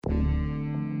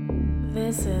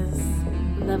This is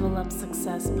Level Up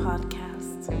Success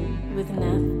Podcast with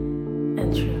Neth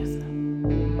and Truth.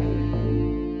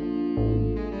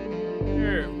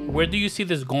 Where do you see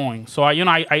this going? So I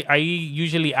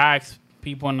usually ask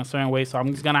people in a certain way. So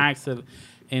I'm just gonna ask it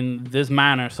in this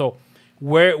manner. So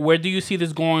where do you see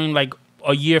this going? Like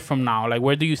a year from now? Like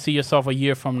where do you see yourself a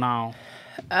year from now?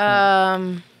 At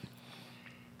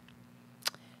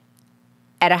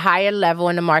a higher level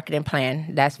in the marketing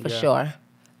plan, that's for sure.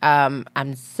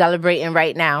 I'm celebrating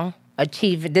right now.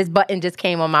 This button just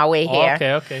came on my way here.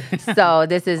 Okay. So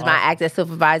this is my access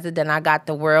supervisor. Then I got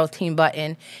the world team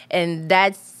button, and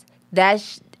that's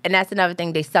another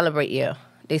thing. They celebrate you.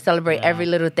 They celebrate every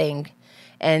little thing,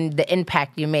 and the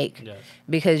impact you make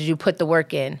because you put the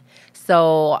work in.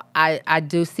 So I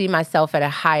do see myself at a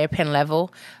higher pen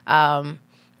level.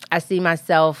 I see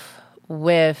myself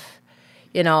with,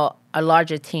 a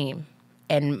larger team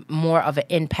and more of an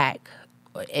impact.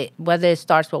 Whether it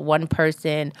starts with one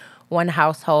person, one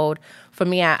household. For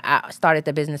me, I started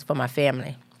the business for my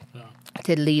family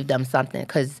to leave them something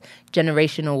because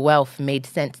generational wealth made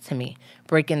sense to me.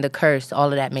 Breaking the curse, all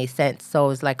of that made sense. So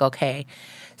it's like, okay.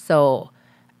 So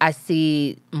I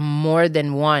see more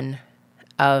than one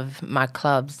of my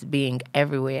clubs being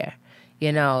everywhere,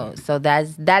 So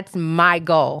that's my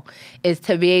goal, is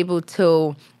to be able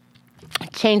to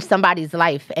change somebody's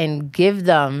life and give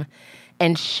them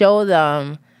and show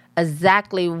them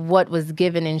exactly what was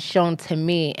given and shown to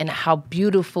me and how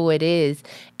beautiful it is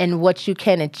and what you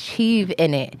can achieve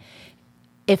in it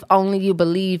if only you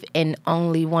believe in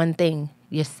only one thing,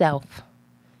 yourself.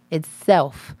 It's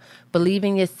self. Believe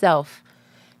in yourself.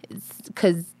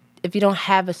 Because if you don't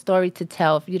have a story to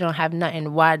tell, if you don't have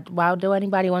nothing, why do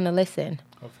anybody want to listen?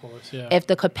 Of course, yeah. If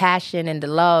the compassion and the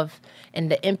love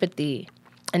and the empathy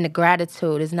and the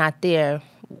gratitude is not there,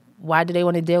 why do they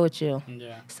want to deal with you?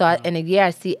 Yeah. So in a year, I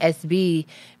see SB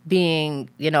being,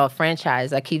 a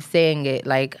franchise. I keep saying it,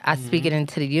 like I speak it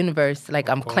into the universe, like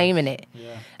I'm claiming it.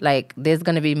 Yeah. Like there's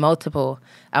going to be multiple.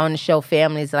 I want to show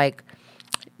families, like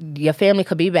your family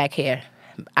could be back here.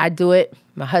 I do it.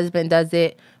 My husband does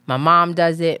it. My mom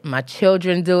does it. My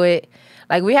children do it.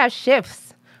 Like we have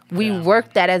shifts. We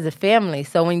work that as a family.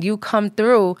 So when you come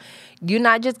through, you're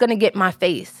not just going to get my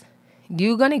face.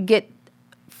 You're going to get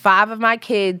 5 of my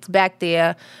kids back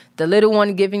there, the little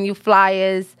one giving you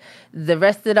flyers. The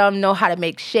rest of them know how to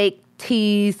make shake,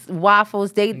 teas,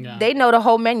 waffles. They know the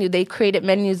whole menu. They created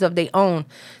menus of their own.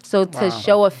 So to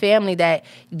show a family that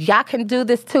y'all can do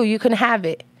this too, you can have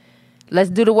it. Let's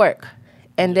do the work.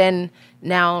 And then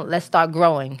now let's start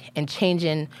growing and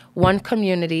changing one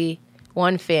community,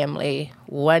 one family,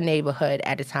 one neighborhood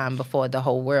at a time before the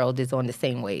whole world is on the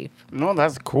same wave. No,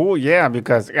 that's cool,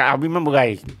 because I remember,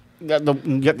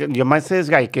 your mind says,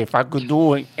 if I could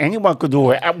do it, anyone could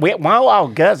do it. One of our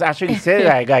guests actually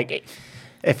said,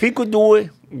 if he could do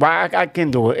it, why I can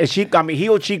do it? He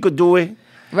or she could do it.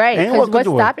 Right, because what's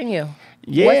stopping you?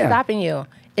 Yeah. What's stopping you?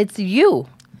 It's you.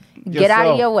 Get out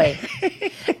of your way.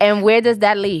 And where does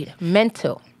that lead?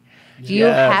 Mental. You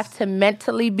have to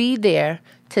mentally be there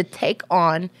to take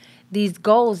on these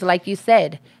goals, like you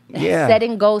said.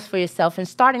 Setting goals for yourself and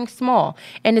starting small.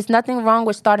 And there's nothing wrong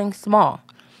with starting small.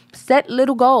 Set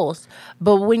little goals.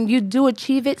 But when you do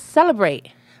achieve it,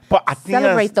 celebrate. But I think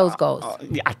celebrate those goals.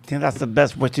 I think that's the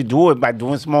best way to do it, by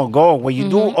doing small goals. When you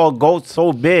do a goal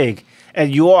so big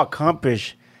and you all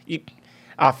accomplish,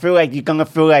 I feel like you're going to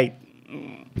feel like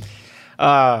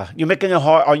you're making it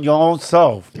hard on your own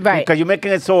self. Right. Because you're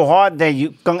making it so hard that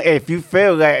if you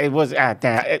feel like it was,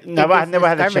 I never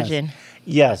had a chance.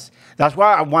 Yes. That's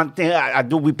why one thing I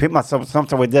do repeat myself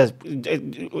something with this.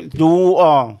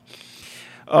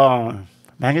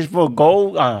 Manage for a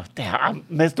goal. I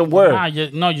missed the word. You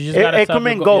just gotta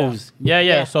increment goals.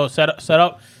 Yeah. So set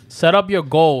up your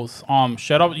goals.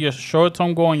 Set up your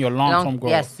short-term goal and your long-term goal.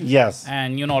 Yes.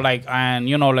 And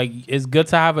it's good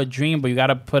to have a dream, but you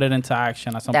gotta put it into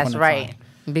action at some point in time. That's right.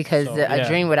 Because a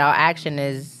dream without action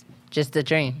is just a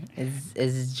dream.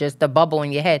 It's just a bubble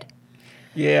in your head.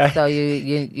 Yeah. So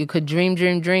you could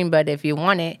dream, but if you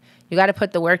want it, you got to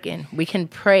put the work in. We can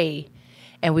pray,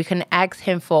 and we can ask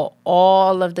him for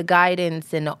all of the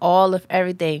guidance and all of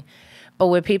everything. But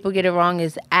where people get it wrong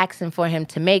is asking for him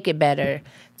to make it better,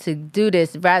 to do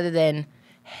this, rather than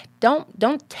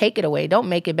don't take it away. Don't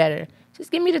make it better.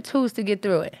 Just give me the tools to get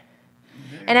through it.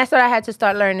 And that's what I had to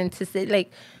start learning, to say,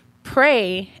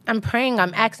 pray. I'm praying,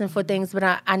 I'm asking for things, but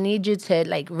I need you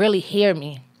to, really hear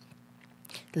me.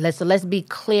 Let's be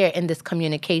clear in this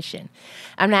communication.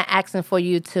 I'm not asking for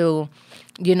you to,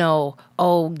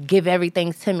 give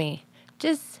everything to me.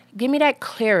 Just Give me that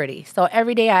clarity. So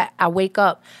every day I wake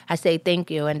up, I say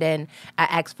thank you, and then I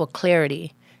ask for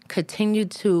clarity. Continue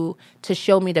to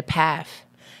show me the path.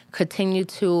 Continue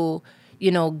to,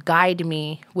 guide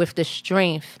me with the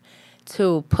strength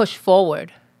to push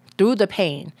forward through the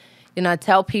pain. I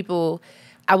tell people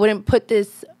I wouldn't put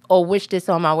this or wish this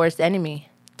on my worst enemy.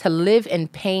 To live in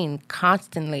pain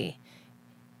constantly,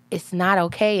 it's not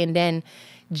okay. And then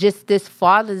just this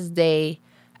Father's Day,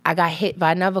 I got hit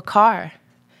by another car.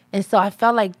 And so I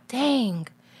felt like, dang,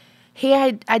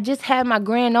 here I just had my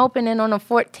grand opening on the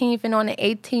 14th and on the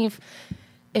 18th.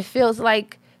 It feels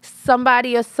like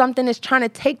somebody or something is trying to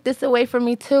take this away from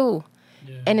me too.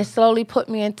 Yeah. And it slowly put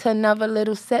me into another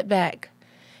little setback.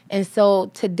 And so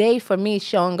today for me,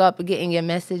 showing up and getting your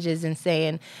messages and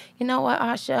saying, you know what,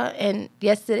 Asha, and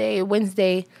yesterday,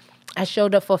 Wednesday, I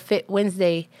showed up for Fit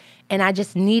Wednesday, and I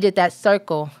just needed that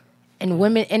circle. And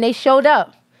women, and they showed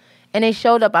up. And they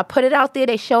showed up. I put it out there,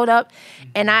 they showed up,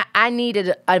 and I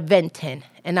needed a venting.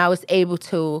 And I was able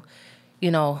to,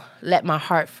 let my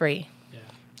heart free.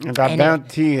 And that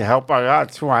mentally help a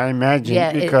lot too, I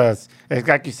imagine, because it's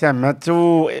like you said,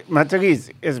 mentally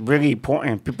is really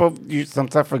important. People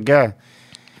sometimes forget.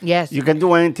 Yes. You can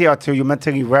do anything until you're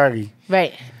mentally ready.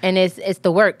 Right. And it's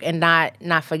the work and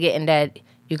not forgetting that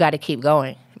you got to keep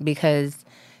going because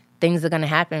things are going to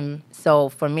happen. So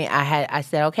for me, I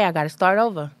said, okay, I got to start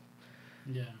over.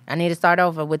 Yeah. I need to start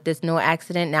over with this new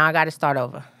accident. Now I got to start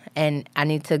over. And I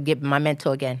need to get my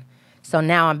mentor again. So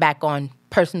now I'm back on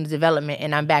personal development,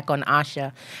 and I'm back on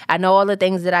Asha. I know all the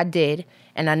things that I did,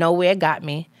 and I know where it got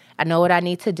me. I know what I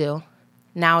need to do.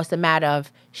 Now it's a matter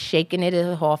of shaking it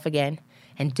off again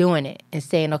and doing it and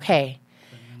saying, okay.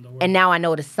 And now I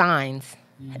know the signs.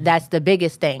 Mm-hmm. That's the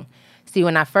biggest thing. See,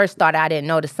 when I first started, I didn't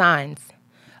know the signs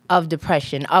of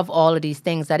depression, of all of these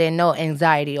things. I didn't know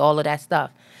anxiety, all of that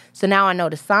stuff. So now I know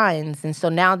the signs. And so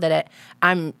now that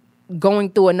I'm going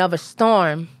through another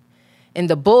storm and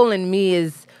the bull in me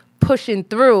is pushing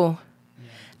through,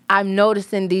 I'm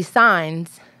noticing these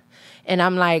signs, and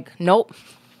I'm like, nope,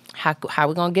 how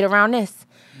we gonna get around this?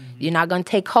 Mm-hmm. You're not gonna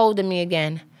take hold of me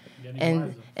again.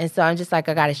 And so I'm just like,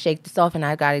 I gotta shake this off, and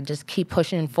I gotta just keep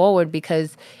pushing forward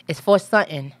because it's for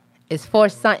something. It's for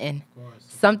something.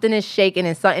 Something is shaking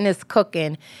and something is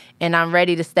cooking, and I'm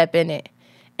ready to step in it.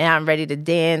 And I'm ready to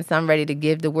dance. I'm ready to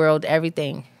give the world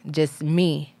everything, just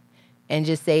me, and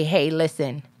just say, hey,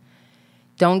 listen,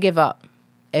 don't give up.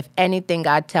 If anything,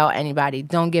 I'd tell anybody,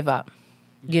 don't give up.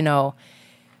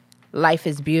 Life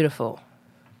is beautiful.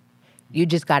 You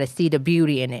just got to see the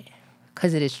beauty in it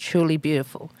because it is truly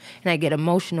beautiful. And I get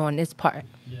emotional on this part.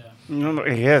 Yeah.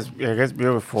 It is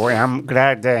beautiful. And I'm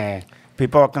glad that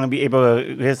people are going to be able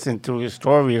to listen to the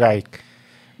story. Like,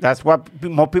 that's what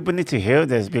more people need to hear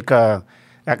this because,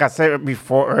 like I said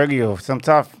before earlier,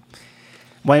 sometimes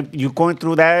when you're going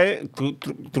through that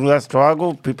through that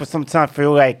struggle, people sometimes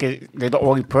feel like they're the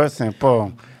only person.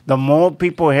 But the more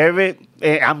people hear it,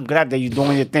 I'm glad that you're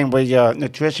doing your thing with your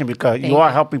nutrition because you are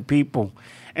helping people.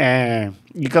 And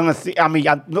you're going to see, I'm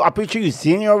pretty sure you've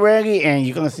seen it already, and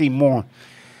you're going to see more.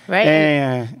 Right.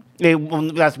 And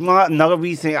that's another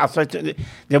reason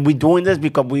that we're doing this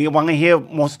because we want to hear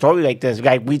more stories like this.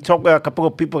 Like, we talked with a couple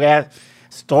of people that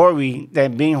story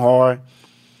that being hard.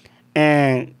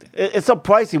 And it's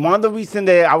surprising. One of the reasons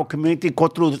that our community go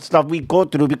through the stuff we go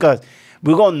through because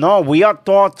we don't know. We are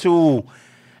taught to,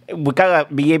 we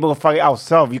gotta be able to fight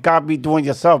ourselves. You gotta be doing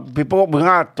yourself. We're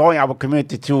not taught in our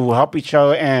community to help each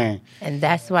other. And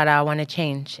that's what I want to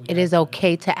change. It is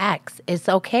okay to ask. It's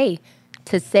okay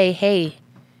to say, hey,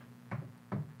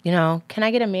 can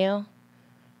I get a meal?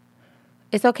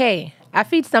 It's okay. I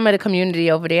feed some of the community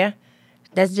over there.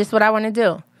 That's just what I want to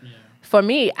do. For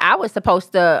me,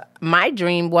 my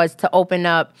dream was to open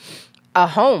up a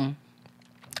home,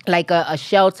 like a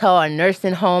shelter or a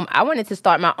nursing home. I wanted to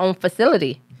start my own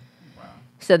facility. Wow.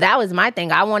 So that was my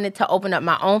thing. I wanted to open up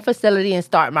my own facility and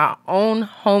start my own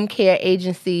home care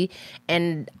agency.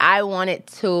 And I wanted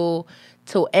to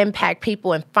impact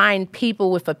people and find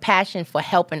people with a passion for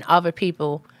helping other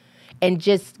people and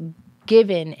just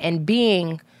giving and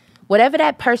being whatever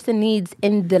that person needs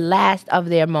in the last of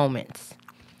their moments.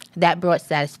 That brought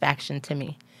satisfaction to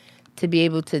me, to be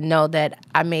able to know that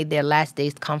I made their last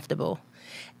days comfortable.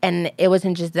 And it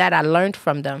wasn't just that. I learned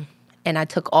from them. And I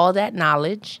took all that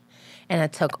knowledge, and I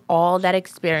took all that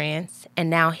experience, and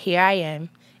now here I am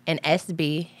in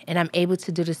SB, and I'm able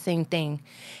to do the same thing.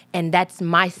 And that's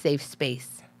my safe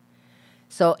space.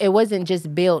 So it wasn't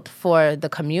just built for the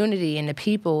community and the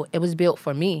people. It was built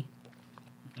for me.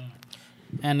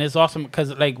 And it's awesome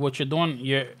because, like, what you're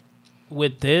doing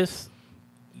with this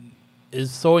is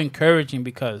so encouraging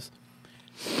because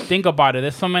think about it.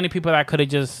 There's so many people that could have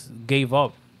just gave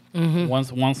up.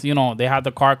 Once you know they had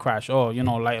the car crash. Oh, you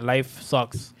know, like life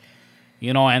sucks.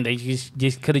 You know, and they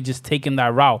just could have just taken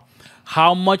that route.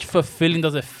 How much fulfilling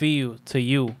does it feel to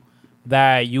you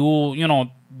that you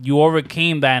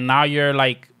overcame that and now you're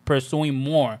like pursuing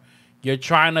more? You're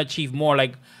trying to achieve more.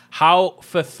 Like, how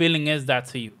fulfilling is that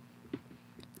to you?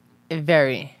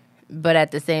 Very. But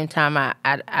at the same time,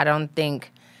 I don't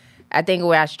think, I think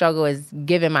where I struggle is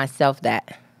giving myself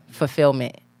that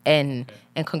fulfillment and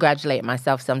congratulate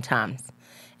myself sometimes.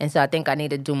 And so I think I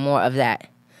need to do more of that,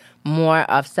 more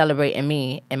of celebrating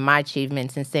me and my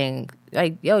achievements and saying,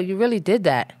 like, yo, you really did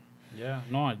that. Yeah,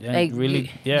 no, Like,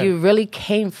 really, you really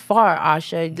came far,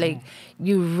 Asha. Like,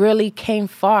 you really came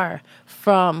far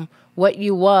from what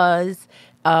you was,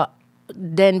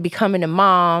 then becoming a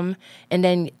mom, and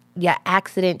then your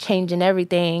accident changing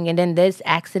everything, and then this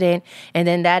accident, and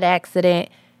then that accident.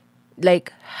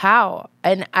 Like, how?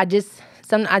 And I just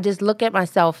look at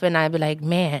myself and I be like,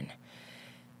 man.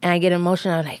 And I get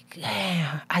emotional. I'm like,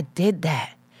 damn, I did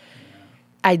that.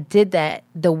 I did that.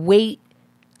 The weight,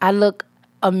 I look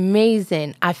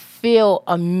amazing. I feel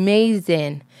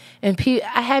amazing. And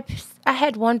I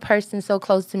had one person so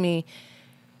close to me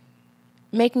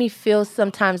make me feel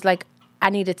sometimes like I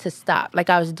needed to stop, like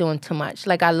I was doing too much,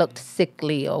 like I looked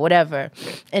sickly or whatever.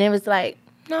 And it was like,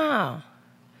 no,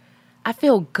 I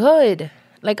feel good.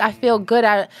 Like, I feel good.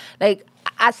 I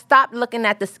stopped looking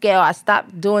at the scale. I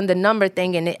stopped doing the number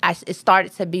thing, and it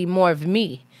started to be more of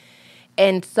me.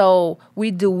 And so we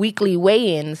do weekly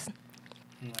weigh-ins,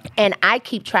 and I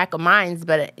keep track of mine,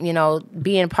 but, you know,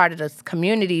 being part of this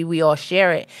community, we all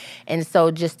share it. And so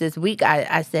just this week,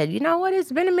 I said, you know what?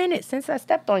 It's been a minute since I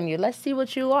stepped on you. Let's see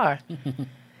what you are.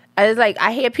 I was like,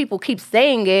 I hear people keep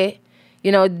saying it.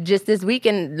 You know, just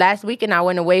last weekend, I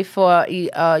went away for,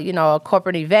 a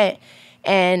corporate event,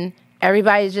 and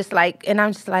everybody's just like, and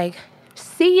I'm just like,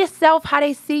 see yourself how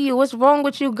they see you. What's wrong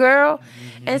with you, girl?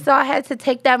 Mm-hmm. And so I had to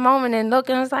take that moment and look,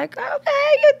 and I was like,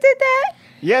 okay, you did that.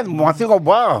 Yeah, once in a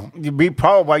while, you be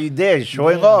proud of what you did,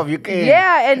 showing off. You can.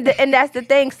 Yeah, and that's the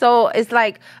thing. So it's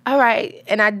like, all right,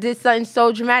 and I did something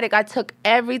so dramatic. I took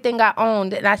everything I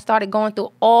owned, and I started going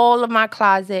through all of my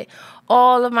closet,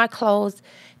 all of my clothes,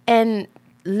 and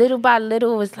little by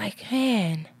little, it was like,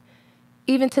 man.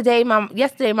 Even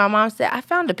yesterday, my mom said, I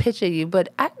found a picture of you,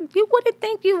 but you wouldn't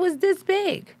think you was this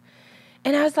big.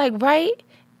 And I was like, right?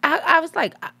 I was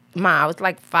like, Ma, I was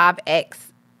like 5X.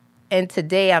 And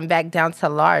today I'm back down to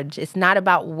large. It's not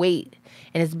about weight.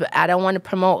 And I don't want to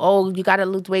promote, oh, you got to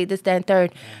lose weight, this, that, and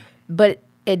third. But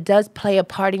it does play a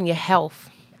part in your health.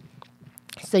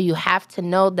 So you have to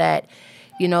know that,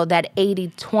 you know, that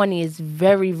 80-20 is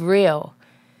very real.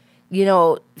 You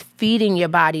know, feeding your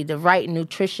body the right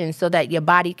nutrition so that your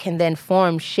body can then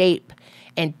form shape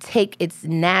and take its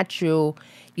natural,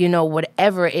 you know,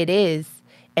 whatever it is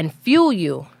and fuel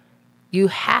you. You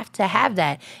have to have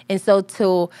that. And so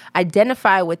to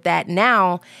identify with that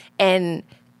now and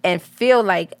feel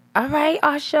like, all right,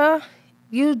 Asha,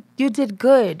 you did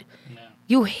good. Yeah.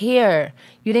 You here.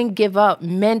 You didn't give up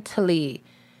mentally,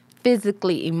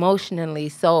 physically, emotionally.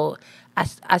 So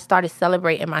I started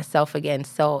celebrating myself again.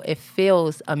 So it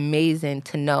feels amazing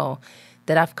to know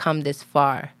that I've come this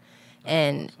far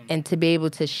and to be able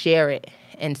to share it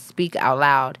and speak out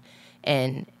loud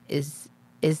and is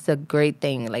a great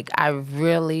thing. Like, I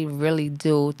really, really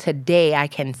do. Today I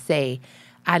can say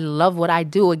I love what I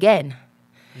do again.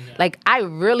 Yeah. Like, I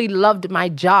really loved my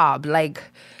job. Like,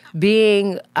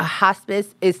 being a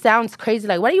hospice, it sounds crazy.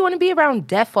 Like, why do you want to be around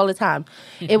death all the time?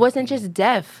 It wasn't just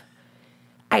death.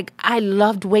 I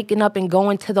loved waking up and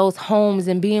going to those homes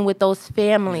and being with those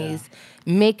families,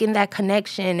 making that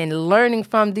connection and learning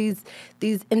from these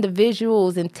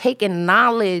individuals and taking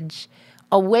knowledge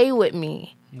away with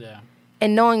me. Yeah.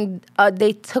 And knowing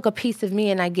they took a piece of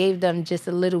me and I gave them just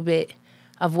a little bit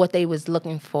of what they was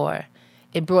looking for.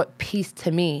 It brought peace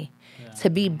to me to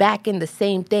be back in the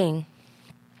same thing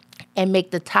and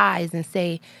make the ties and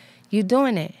say, you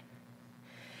doing it.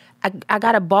 I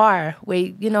got a bar where,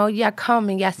 you know, y'all come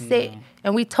and y'all sit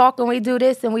and we talk and we do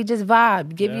this and we just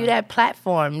vibe, give you that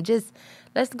platform. Just,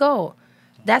 let's go.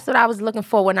 That's what I was looking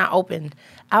for when I opened.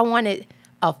 I wanted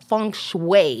a feng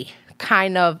shui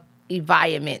kind of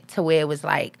environment to where it was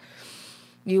like,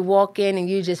 you walk in and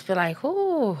you just feel like,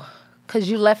 ooh,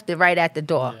 because you left it right at the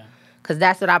door. Because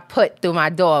that's what I put through my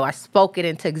door. I spoke it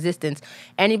into existence.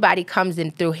 Anybody comes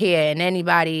in through here and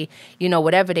anybody, you know,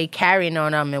 whatever they carrying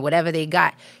on them and whatever they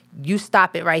got, you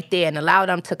stop it right there and allow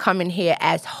them to come in here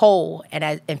as whole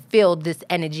and feel this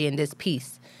energy and this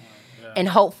peace. Yeah. And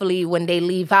hopefully when they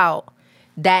leave out,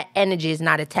 that energy is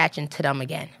not attaching to them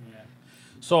again. Yeah.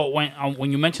 So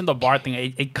when you mentioned the bar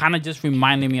thing, it kind of just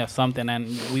reminded me of something, and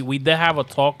we did have a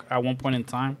talk at one point in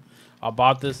time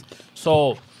about this.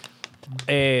 So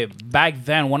back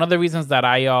then, one of the reasons that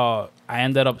I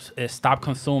ended up stopped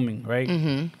consuming, right?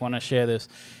 Want to share this,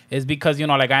 is because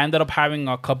like I ended up having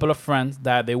a couple of friends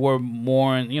that they were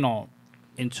more into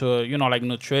like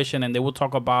nutrition, and they would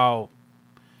talk about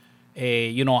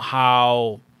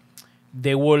how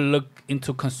they would look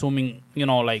into consuming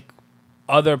like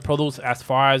other produce, as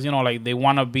far as like they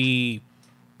want to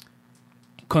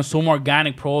consume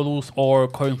organic produce or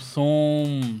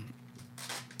consume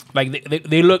like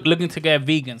they looking to get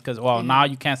vegans, because now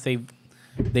you can't say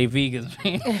they vegans.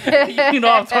 You know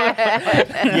what I'm talking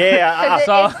about?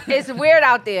 Yeah. It's weird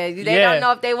out there. They Yeah. don't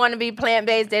know if they want to be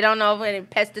plant-based. They don't know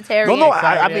if they're pescatarian. No,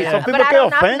 I mean, some people But I get don't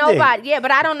knock offended. nobody. Yeah,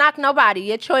 but I don't knock nobody.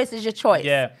 Your choice is your choice.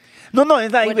 Yeah. No,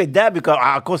 it's not even that, because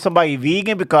I call somebody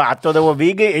vegan because I thought they were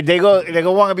vegan, and they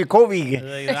go want to be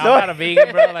co-vegan. I'm not a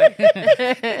vegan, bro. Like,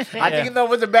 I think it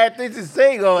was a bad thing to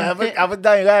say. I was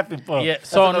dying laughing for. yeah. That's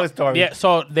So another story. yeah.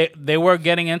 So they were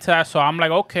getting into that. So I'm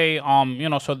like, okay,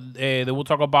 So they will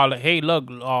talk about like, hey, look,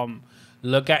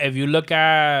 if you look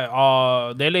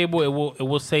at their label, it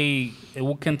will say it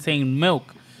will contain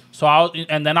milk. So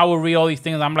and then I would read all these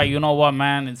things. I'm like, you know what,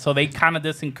 man? And so they kind of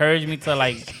discouraged me to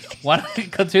like want to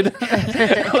consider.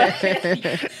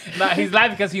 Nah, he's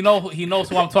laughing because he knows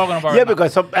who I'm talking about. Yeah, right now.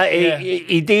 because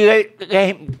he did let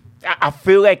him. I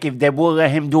feel like if they would let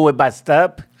him do it by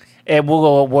step, it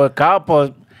will work out.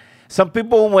 But some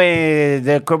people, when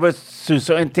they're covered to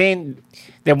certain things,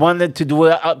 they wanted to do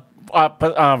it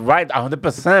right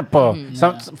 100%. But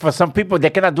for some people, they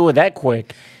cannot do it that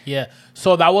quick. Yeah.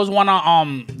 So that was one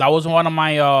of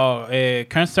my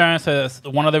concerns.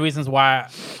 One of the reasons why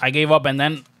I gave up. And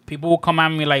then people will come at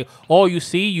me like, "Oh, you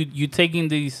see, you taking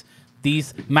these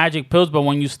magic pills, but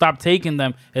when you stop taking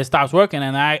them, it stops working."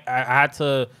 And I had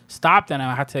to stop that, and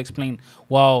I had to explain.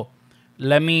 Well,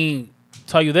 let me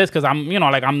tell you this, because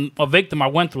I'm a victim. I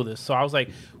went through this, so I was like,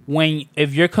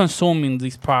 if you're consuming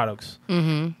these products,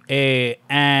 and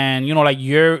like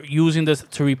you're using this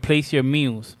to replace your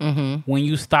meals, when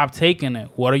you stop taking it,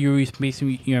 what are you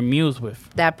replacing your meals with?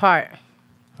 That part.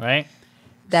 Right?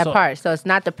 That part. So it's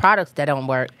not the products that don't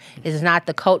work. It's not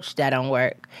the coach that don't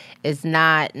work. It's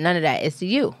not none of that. It's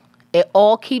you. It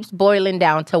all keeps boiling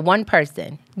down to one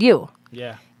person. You.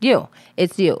 Yeah. You.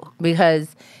 It's you.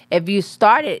 Because if you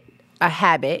started a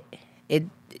habit,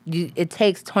 it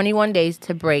takes 21 days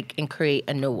to break and create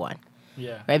a new one.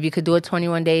 Yeah. Right? If you could do it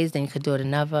 21 days, then you could do it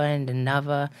another, and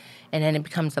then it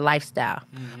becomes a lifestyle.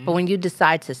 But when you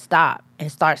decide to stop and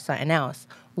start something else,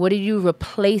 what are you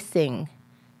replacing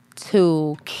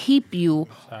to keep you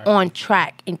on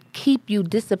track and keep you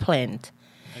disciplined?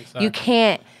 Exactly. You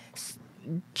can't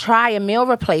try a meal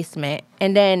replacement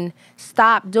and then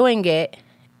stop doing it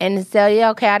and say, yeah,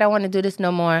 okay, I don't want to do this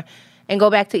no more, and go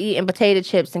back to eating potato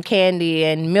chips and candy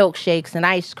and milkshakes and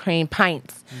ice cream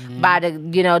pints by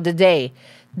the day.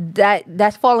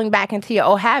 That's falling back into your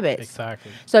old habits.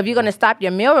 Exactly. So if you're going to stop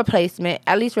your meal replacement,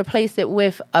 at least replace it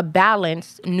with a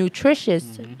balanced,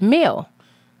 nutritious meal.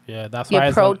 Yeah, that's why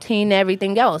Your protein,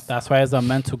 everything else. That's why it's a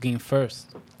mental game first.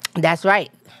 That's right.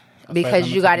 Because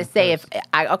I'm you got to taking say,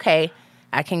 first.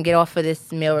 I can get off of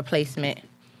this meal replacement,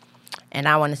 and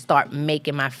I want to start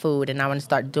making my food, and I want to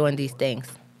start doing these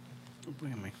things.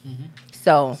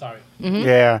 So, Sorry.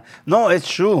 Yeah. No, it's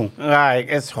true. Like,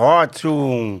 it's hard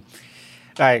to,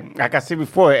 like I said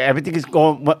before, everything is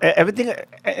going, everything,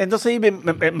 it doesn't even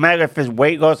matter if it's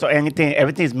weight loss or anything,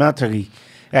 everything is mentally.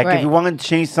 Like, if Right. you want to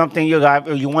change something in your life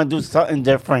or you want to do something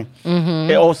different,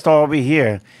 it all starts over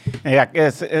here. And I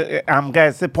guess, I'm glad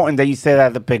it's important that you said that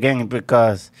at the beginning,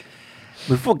 because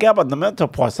we forget about the mental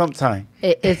part sometimes.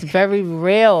 it's very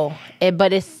real.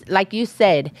 But it's, like you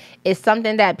said, it's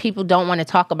something that people don't want to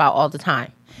talk about all the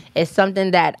time. It's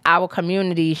something that our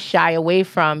community shy away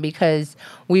from because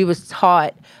we was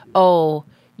taught, oh,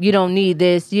 you don't need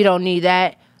this, you don't need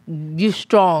that, you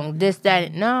strong, this,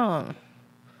 that. No.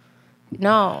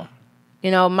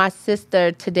 My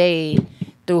sister today,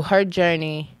 through her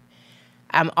journey,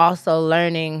 I'm also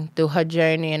learning through her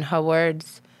journey and her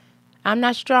words, I'm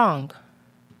not strong.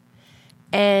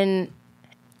 And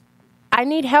I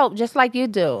need help just like you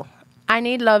do. I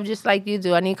need love just like you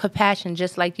do. I need compassion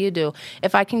just like you do.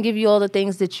 If I can give you all the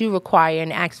things that you require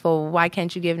and ask for, why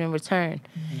can't you give it in return?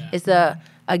 Yeah. It's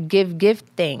a give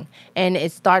thing. And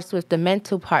it starts with the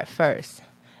mental part first.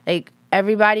 Like,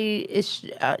 everybody is,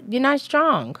 you're not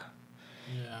strong.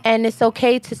 Yeah. And it's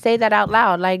okay to say that out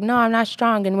loud. Like, no, I'm not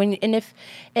strong. And if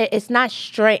it's not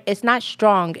strength, it's not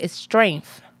strong, it's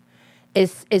strength.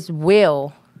 It's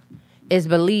will, it's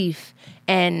belief.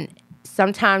 And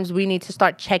sometimes we need to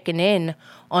start checking in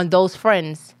on those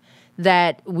friends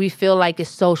that we feel like is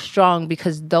so strong,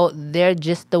 because they're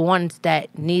just the ones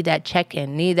that need that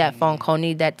check-in, need that phone call,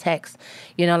 need that text.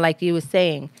 Like you were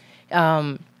saying,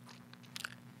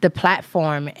 the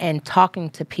platform and talking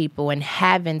to people and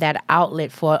having that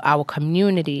outlet for our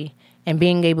community and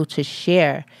being able to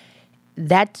share,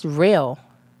 that's real.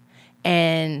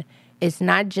 And it's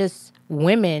not just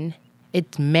women,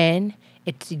 it's men,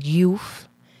 it's youth,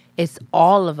 it's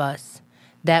all of us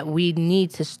that we need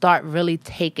to start really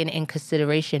taking in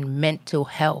consideration mental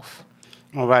health.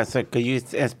 All right, so could you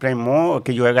explain more, or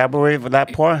could you elaborate for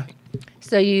that part?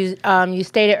 So you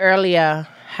stated earlier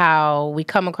how we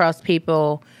come across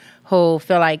people who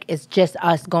feel like it's just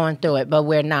us going through it, but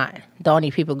we're not the only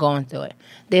people going through it.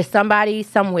 There's somebody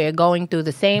somewhere going through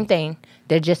the same thing.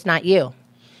 They're just not you.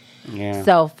 Yeah.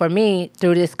 So for me,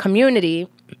 through this community,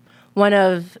 one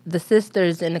of the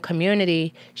sisters in the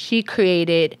community, she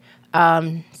created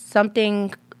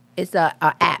something. It's a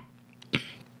app,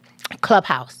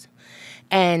 Clubhouse.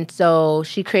 And so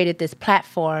she created this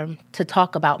platform to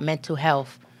talk about mental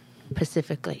health,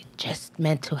 specifically just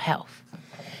mental health.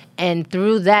 And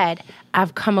through that,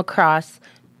 I've come across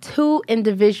 2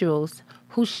 individuals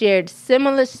who shared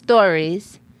similar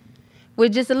stories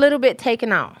with just a little bit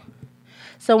taken out.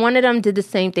 So one of them did the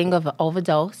same thing of an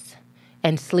overdose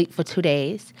and sleep for 2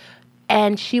 days.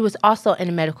 And she was also in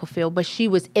the medical field, but she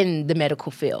was in the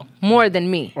medical field more than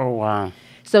me. Oh, wow.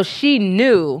 So she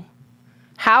knew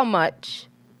how much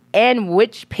and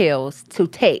which pills to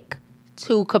take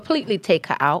to completely take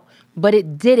her out, but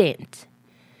it didn't.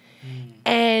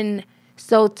 And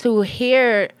so to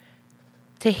hear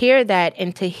that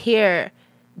and to hear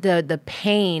the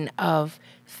pain of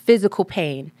physical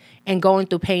pain and going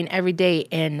through pain every day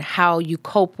and how you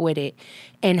cope with it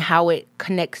and how it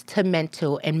connects to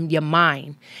mental and your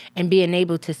mind, and being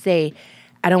able to say,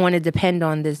 I don't want to depend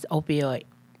on this opioid.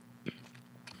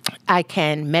 I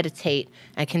can meditate,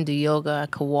 I can do yoga, I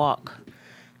can walk,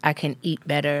 I can eat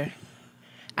better,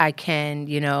 I can,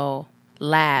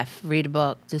 laugh, read a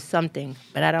book, do something,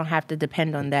 but I don't have to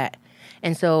depend on that.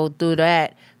 And so through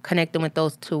that, connecting with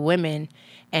those 2 women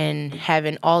and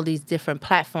having all these different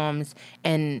platforms,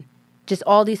 and just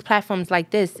all these platforms like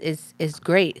this is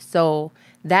great. So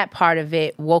that part of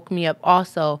it woke me up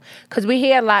also, because we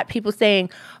hear a lot of people saying,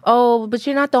 oh, but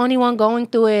you're not the only one going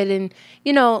through it. And,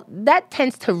 that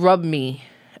tends to rub me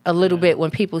a little bit when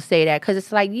people say that, because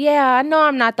it's like, yeah, I know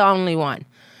I'm not the only one.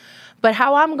 But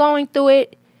how I'm going through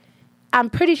it, I'm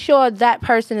pretty sure that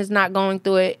person is not going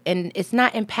through it, and it's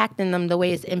not impacting them the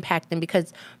way it's impacting,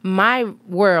 because my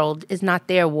world is not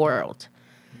their world.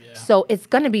 Yeah. So it's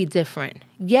going to be different.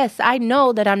 Yes, I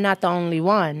know that I'm not the only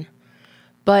one,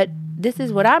 but this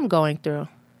is what I'm going through.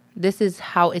 This is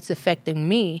how it's affecting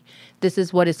me. This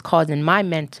is what is causing my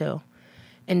mental.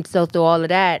 And so through all of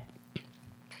that,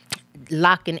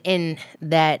 locking in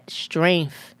that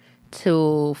strength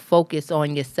to focus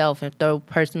on yourself and through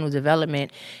personal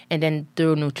development, and then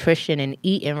through nutrition and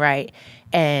eating right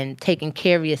and taking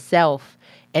care of yourself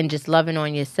and just loving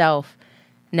on yourself,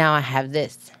 now I have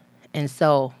this. And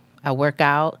so I work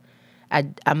out,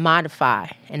 I modify,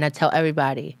 and I tell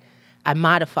everybody, I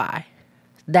modify.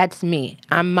 That's me.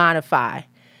 I modify.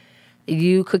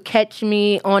 You could catch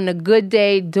me on a good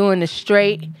day doing the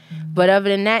straight, but other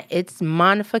than that, it's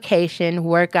modification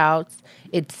workouts.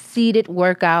 It's seated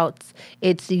workouts.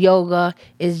 It's yoga.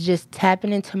 It's just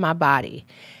tapping into my body.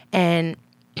 And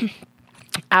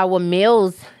our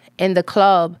meals in the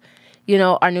club,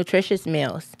 are nutritious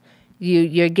meals.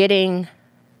 You're getting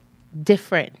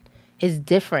different. It's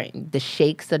different. The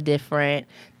shakes are different.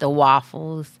 The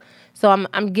waffles. So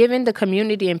I'm giving the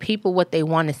community and people what they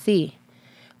want to see.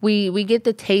 We get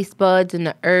the taste buds and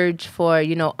the urge for,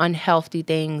 unhealthy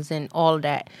things and all of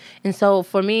that. And so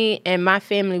for me and my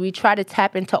family, we try to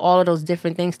tap into all of those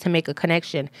different things to make a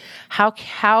connection. How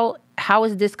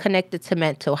is this connected to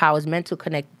mental? How is mental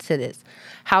connected to this?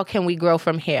 How can we grow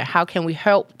from here? How can we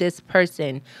help this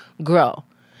person grow?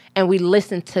 And we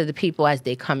listen to the people as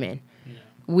they come in. Yeah.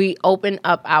 We open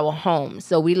up our home.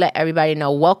 So we let everybody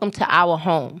know, welcome to our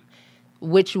home,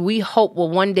 which we hope will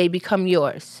one day become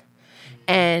yours.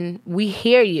 And we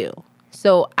hear you.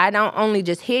 So I don't only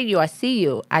just hear you, I see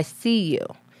you. I see you.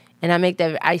 And I make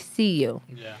that, I see you.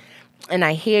 Yeah. And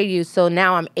I hear you. So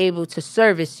now I'm able to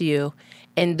service you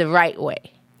in the right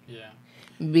way. Yeah.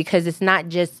 Because it's not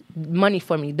just money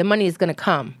for me. The money is going to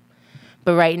come.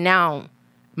 But right now,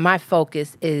 my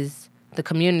focus is the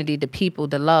community, the people,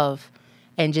 the love,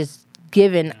 and just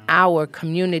giving our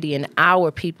community and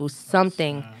our people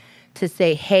something to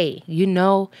say, hey, you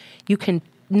can.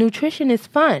 Nutrition is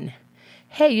fun.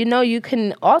 hey, you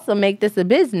can also make this a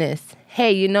business.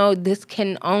 Hey, this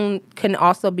can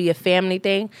also be a family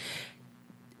thing.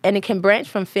 And it can branch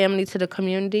from family to the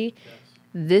community. Yes.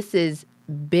 This is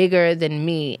bigger than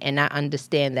me, and I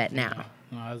understand that now.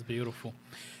 No, that's beautiful.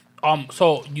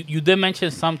 So you did mention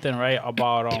something, right,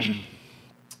 about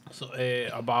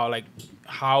about like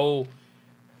how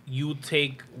you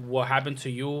take what happened to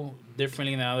you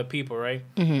differently than other people, right?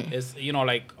 Mm-hmm. It's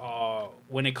like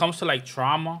when it comes to like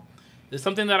trauma, there's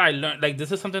something that I learned. Like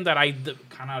this is something that I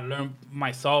kind of learned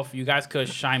myself. You guys could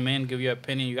chime in, give your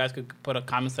opinion. You guys could put a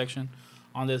comment section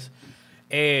on this.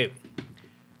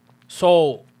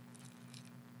 So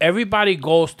everybody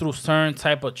goes through certain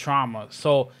type of trauma.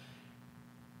 So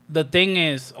the thing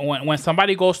is, when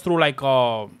somebody goes through like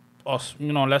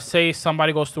let's say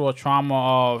somebody goes through a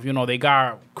trauma of they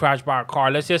got crashed by a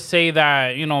car. Let's just say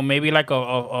that maybe like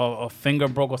a finger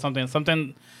broke or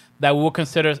something that we would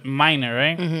consider minor,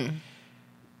 right? Mm-hmm.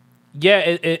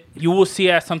 Yeah, you will see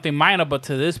it as something minor, but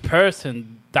to this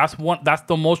person, that's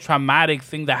the most traumatic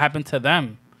thing that happened to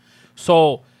them.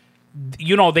 So,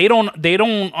 they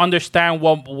don't understand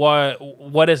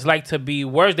what it's like to be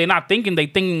worse. They're not thinking. They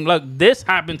thinking, look, this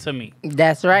happened to me.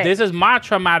 That's right. This is my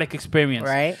traumatic experience.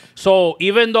 Right. So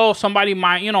even though somebody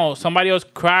might, somebody else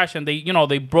crashed and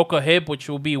they broke a hip, which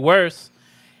will be worse.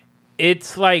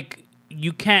 It's like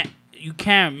you can't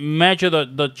measure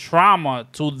the trauma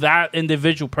to that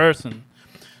individual person.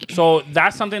 So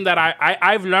that's something that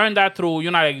I've learned that through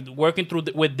like working through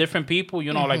with different people.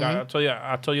 Mm-hmm. Like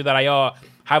I told you that I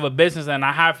have a business and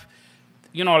I have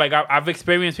like I've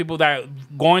experienced people that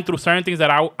going through certain things that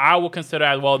I would consider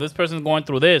as, well, this person's going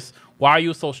through this. Why are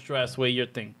you so stressed with your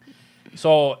thing?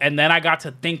 So and then I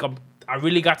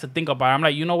really got to think about it. I'm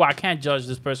like, what? I can't judge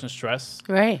this person's stress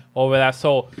over that.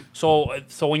 So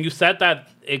when you said that,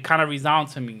 it kind of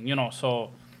resounded to me.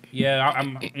 So. Yeah,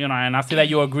 I'm. And I see that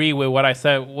you agree with what I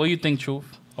said. What do you think,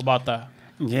 Truth, about that?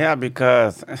 Yeah,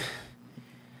 because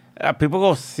people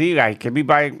go see, like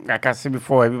everybody, like I said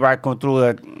before, everybody go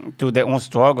through their own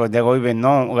struggle. They don't even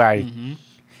know, like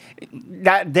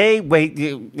that day. Wait,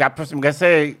 that person. Let's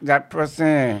say that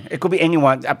person. It could be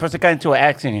anyone. That person got into an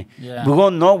accident. Yeah. We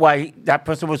won't know why that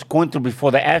person was going through before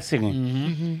the accident. Mm-hmm.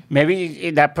 Mm-hmm. Maybe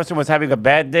that person was having a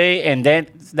bad day, and then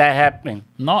that happened.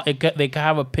 No, they could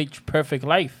have a pitch perfect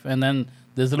life, and then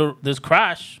this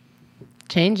crash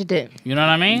changed it. You know what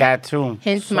I mean? That too.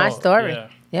 Hence my story.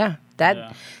 Yeah.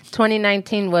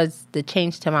 2019 was the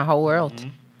change to my whole world,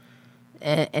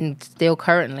 and still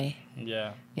currently.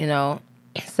 Yeah.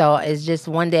 So it's just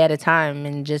one day at a time,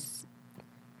 and just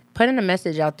putting a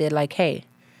message out there like, hey,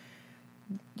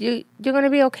 you're gonna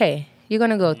be okay. You're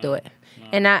gonna go through it. No.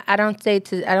 And I don't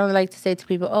like to say to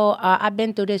people, oh, I've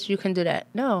been through this, you can do that.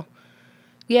 No.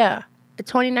 Yeah.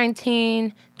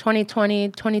 2019, 2020,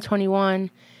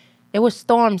 2021, it was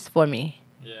storms for me.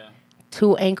 Yeah.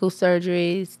 2 ankle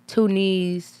surgeries, 2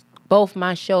 knees, both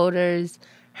my shoulders,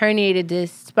 herniated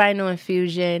disc, spinal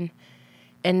infusion.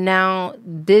 And now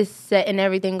this setting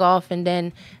everything off, and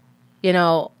then,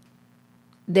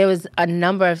 there was a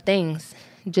number of things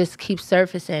just keep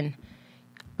surfacing.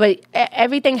 But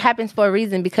everything happens for a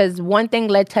reason, because one thing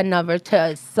led to another,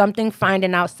 to something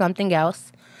finding out something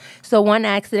else. So one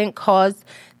accident caused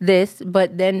this,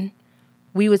 but then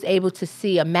we was able to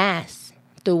see a mass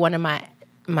through one of my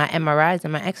MRIs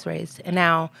and my x-rays. And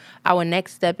now our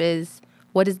next step is,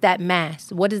 what is that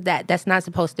mass? What is that? That's not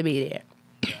supposed to be there.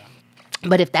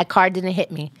 But if that car didn't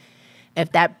hit me,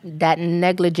 if that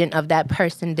negligence of that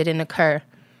person didn't occur,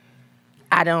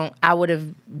 I would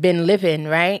have been living,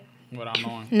 right? Without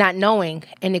knowing. Not knowing.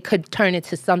 And it could turn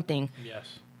into something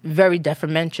very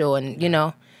detrimental,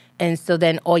 and, and so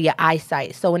then all your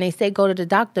eyesight. So when they say go to the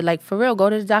doctor, like for real, go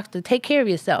to the doctor, take care of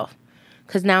yourself.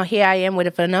 Because now here I am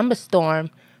with a number storm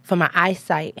for my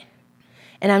eyesight.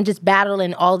 And I'm just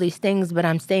battling all these things, but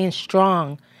I'm staying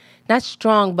strong. Not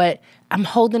strong, but I'm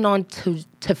holding on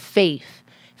to faith.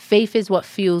 Faith is what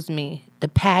fuels me. The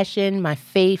passion, my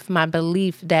faith, my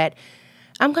belief that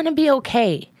I'm going to be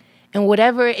okay. And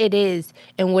whatever it is,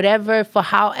 and whatever, for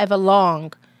however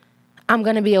long, I'm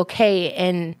going to be okay.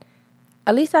 And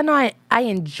at least I know I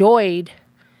enjoyed,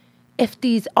 if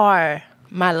these are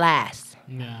my last.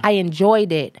 Yeah. I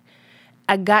enjoyed it.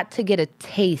 I got to get a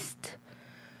taste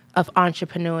of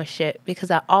entrepreneurship,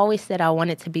 because I always said I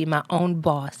wanted to be my own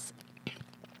boss.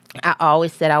 I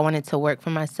always said I wanted to work for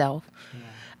myself. Yeah.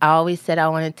 I always said I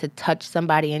wanted to touch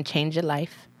somebody and change a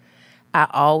life. I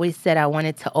always said I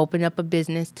wanted to open up a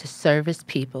business to service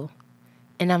people.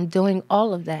 And I'm doing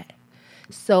all of that.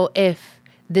 So if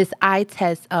this eye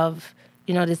test of,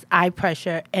 this eye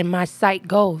pressure and my sight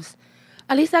goes,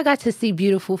 at least I got to see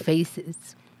beautiful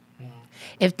faces. Yeah.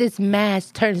 if this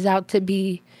mask turns out to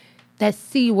be that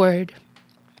C word,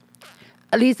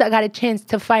 at least I got a chance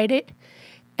to fight it,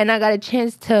 and I got a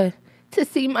chance to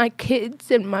see my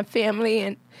kids and my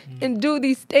family and do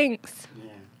these things.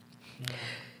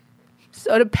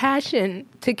 So the passion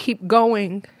to keep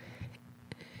going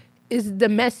is the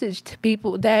message to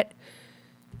people that,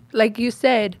 like you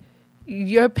said,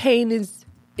 your pain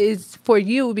is for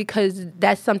you because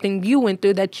that's something you went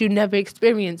through that you never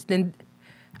experienced. And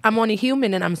I'm only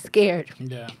human and I'm scared.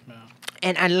 Yeah.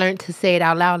 And I learned to say it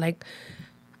out loud, like,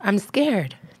 I'm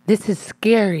scared. This is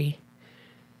scary.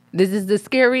 This is the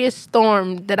scariest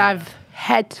storm that I've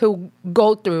had to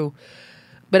go through.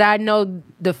 But I know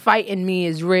the fight in me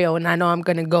is real, and I know I'm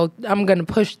gonna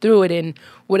push through it, and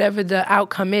whatever the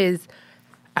outcome is,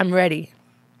 I'm ready.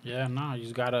 Yeah, no,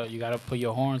 you gotta put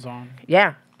your horns on.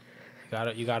 Yeah.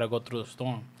 You gotta go through the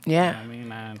storm. Yeah. You know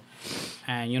what I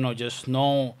mean? And just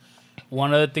know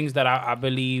one of the things that I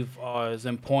believe is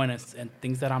important and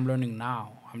things that I'm learning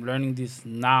now. I'm learning this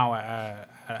now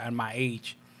at my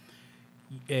age.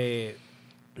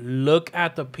 Look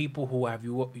at the people who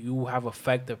you have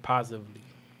affected positively.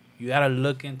 You gotta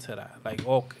look into that. Like,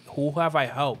 okay, who have I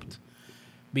helped?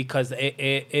 Because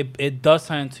it does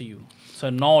something to you. So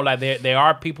know, like, there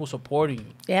are people supporting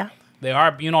you. Yeah. They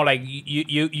are, like,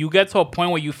 you get to a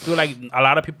point where you feel like a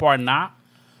lot of people are not.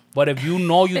 But if you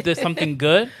know you did something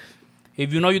good,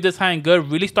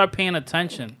 really start paying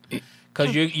attention.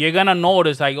 Because you're going to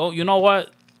notice, like, oh, you know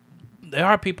what? There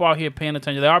are people out here paying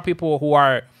attention. There are people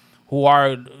who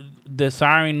are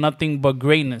desiring nothing but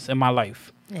greatness in my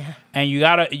life. Yeah. And you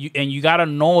gotta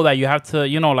know that you have to,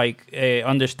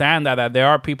 understand that there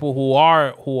are people who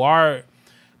are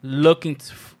looking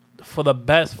for the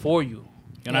best for you.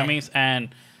 You know what I mean? And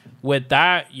with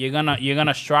that, you're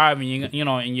gonna strive, and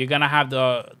you're gonna have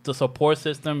the support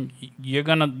system. You're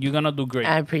gonna do great.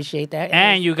 I appreciate that.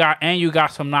 And you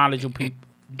got some knowledgeable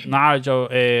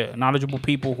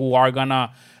people who are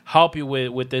gonna help you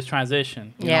with this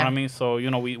transition. You know what I mean? So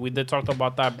we did talk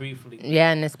about that briefly.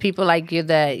 Yeah, and it's people like you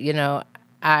that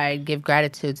I give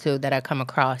gratitude to, that I come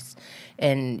across,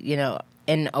 and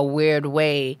in a weird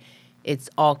way, it's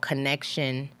all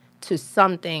connection to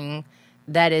something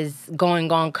that is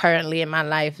going on currently in my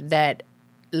life that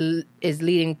is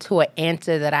leading to an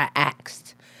answer that I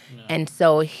asked. Yeah. And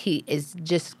so it's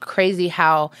just crazy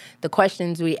how the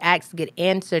questions we ask get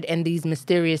answered in these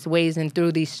mysterious ways and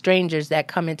through these strangers that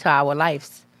come into our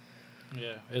lives.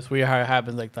 Yeah, it's weird how it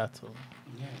happens like that too.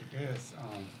 Yeah, it is.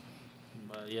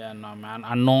 But yeah, no, man.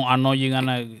 I know you're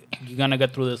gonna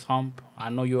get through this hump. I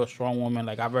know you're a strong woman.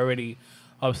 Like, I've already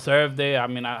observed it. I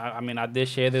mean, I did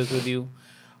share this with you.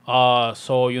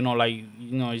 So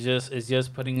it's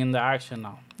just putting in the action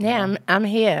now. Yeah, I'm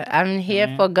here. I'm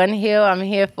here for Gun Hill. I'm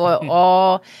here for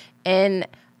all, and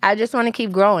I just want to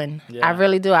keep growing. Yeah. I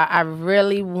really do. I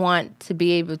really want to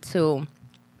be able to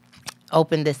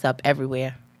open this up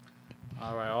everywhere.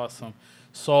 All right, awesome.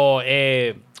 So,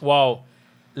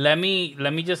 let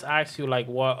me just ask you, like,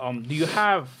 what do you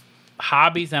have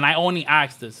hobbies? And I only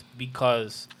ask this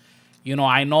because,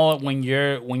 I know when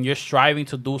you're striving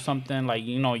to do something, like,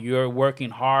 you're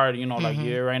working hard, like,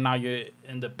 right now you're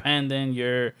independent,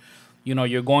 you're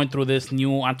going through this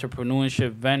new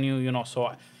entrepreneurship venue,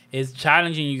 so it's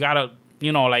challenging. You gotta,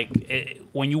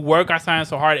 when you work at something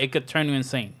so hard, it could turn you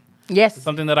insane. Yes. It's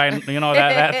something that I,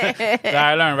 that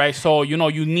I learned, right? So,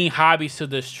 you need hobbies to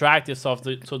distract yourself.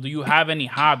 So do you have any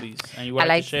hobbies, and you would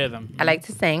like to share them? I like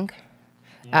to sing.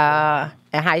 In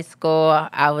high school,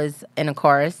 I was in a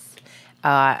chorus.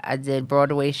 I did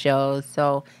Broadway shows,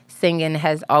 so singing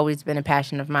has always been a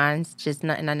passion of mine. It's just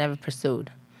nothing I never pursued.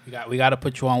 We got to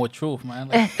put you on with truth, man.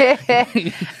 Like,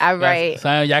 all right.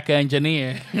 Sound like an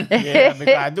engineer. Yeah,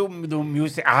 because I do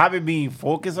music. I haven't been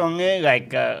focused on it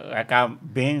like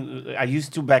I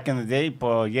used to back in the day.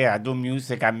 But yeah, I do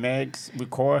music. I mix,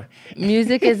 record.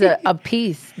 Music is a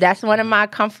piece. That's one of my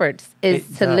comforts,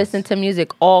 is to listen to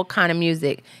music, all kind of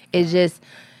music.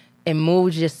 It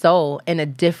moves your soul in a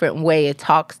different way. It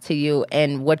talks to you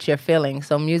and what you're feeling.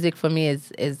 So music for me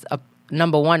is a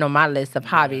number one on my list of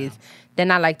hobbies. Then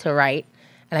I like to write.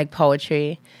 I like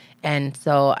poetry. And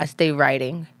so I stay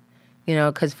writing,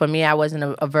 because for me, I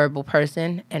wasn't a verbal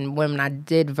person. And when I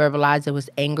did verbalize, it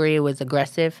was angry, it was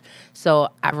aggressive. So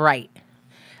I write.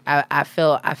 I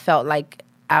felt like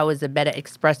I was a better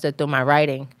expressor through my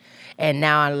writing. And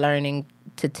now I'm learning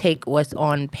to take what's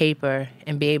on paper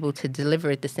and be able to deliver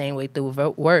it the same way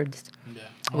through words,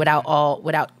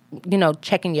 without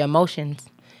checking your emotions,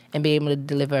 and be able to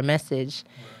deliver a message.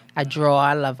 I draw.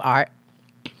 I love art.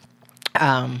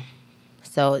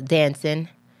 So dancing.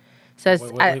 So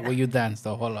where you dance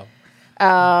though? Hold up.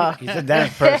 He's a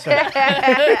dance person.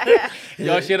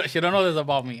 Yo, she don't know this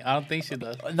about me. I don't think she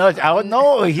does. No, I don't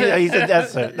know. He's a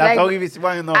dancer. That's Like, all he was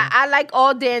want to know. I like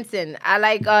all dancing. I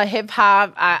like hip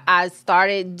hop. I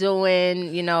started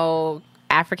doing,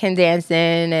 African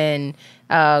dancing and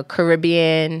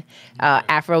Caribbean,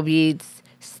 Afro beats,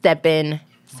 stepping.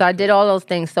 So I did all those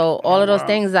things. So all of those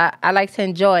things I like to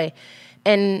enjoy.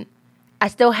 And I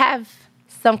still have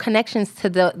some connections to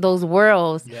those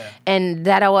worlds. Yeah. And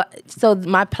so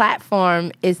my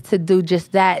platform is to do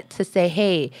just that, to say,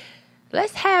 hey,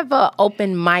 let's have an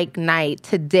open mic night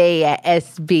today at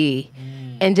SB.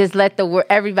 And just let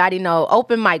everybody know,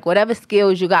 open mic, whatever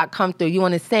skills you got come through. You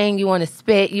want to sing, you want to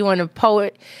spit, you want to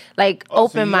poet, like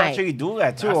open so you mic. actually do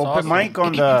that too. That's Open awesome. mic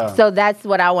on the. So that's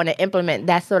what I want to implement.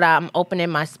 That's what I'm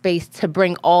opening my space to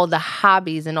bring all the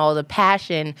hobbies and all the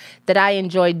passion that I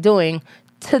enjoy doing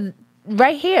to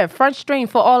right here, front stream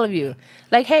for all of you.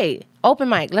 Like, hey, open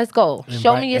mic, let's go.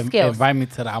 Show me your skills. Invite me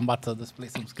to that. I'm about to display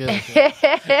some skills.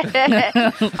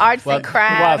 Arts and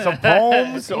crafts. What, some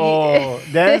poems or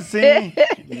dancing?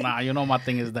 Nah, you know my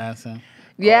thing is dancing.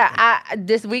 Yeah,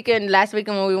 last weekend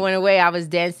when we went away, I was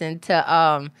dancing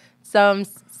to some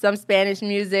Spanish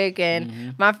music,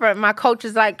 and my coach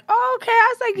was like, "Oh, okay."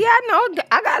 I was like, "Yeah, I know,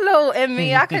 I got a little in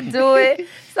me. I could do it."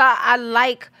 So I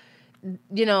like,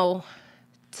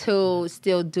 to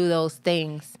still do those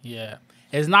things. Yeah,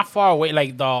 it's not far away.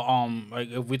 Like the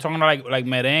like if we're talking about like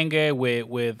merengue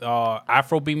with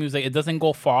Afrobeat music, it doesn't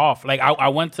go far off. Like I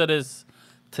went to this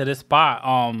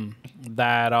spot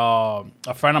that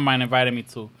a friend of mine invited me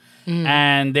to.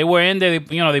 And they were in there,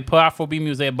 they put Afrobeat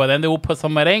music, but then they would put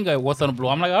some merengue, what's on the blue.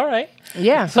 I'm like, all right.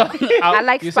 Yeah. So I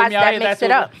like you spots send me out that here, mix that's it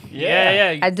what- up.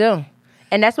 Yeah. I do.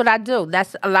 And that's what I do.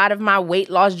 That's a lot of my weight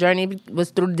loss journey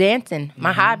was through dancing,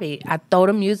 my hobby. I throw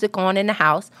the music on in the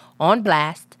house, on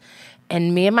blast,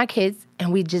 and me and my kids,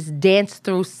 and we just dance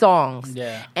through songs.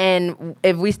 Yeah. And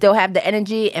if we still have the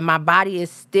energy and my body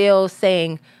is still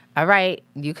saying, all right,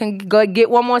 you can go get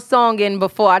one more song in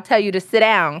before I tell you to sit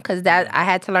down, because I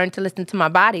had to learn to listen to my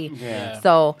body. Yeah.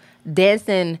 So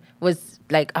dancing was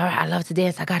like, all right, I love to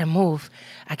dance. I got to move.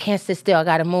 I can't sit still. I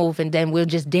got to move. And then we'll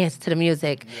just dance to the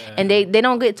music. Yeah. And they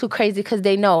don't get too crazy because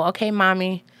they know, okay,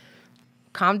 mommy,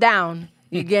 calm down.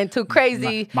 You're getting too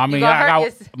crazy. Mommy's you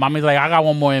like, I got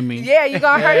one more in me. Yeah, you're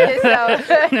going to hurt yourself.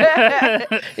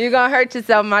 You're going to hurt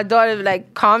yourself. My daughter be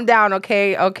like, calm down,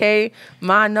 okay?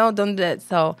 Ma, no, don't do that.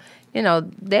 So,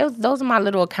 those are my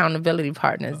little accountability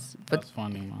partners. That's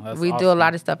funny, man. That's We do a awesome.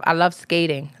 lot of stuff. I love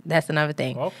skating. That's another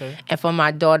thing. Okay. And for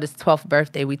my daughter's 12th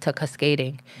birthday, we took her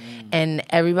skating. And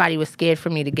everybody was scared for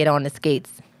me to get on the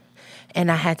skates. And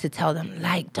I had to tell them,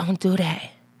 like, don't do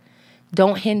that.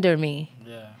 Don't hinder me.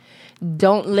 Yeah.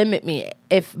 Don't limit me.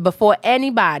 If before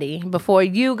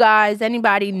you guys,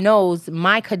 anybody knows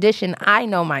my condition, I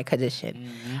know my condition.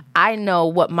 I know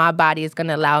what my body is going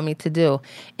to allow me to do.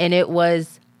 And it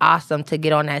was awesome to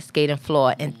get on that skating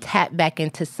floor and tap back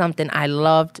into something I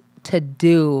loved to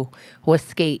do, was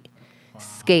skate.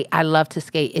 Skate. I love to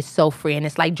skate. It's so free, and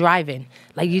it's like driving.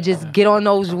 Like you just get on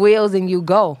those wheels and you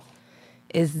go.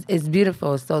 It's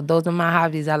beautiful. So those are my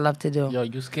hobbies I love to do. Yo,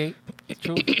 you skate?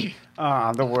 True.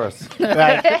 I'm the worst.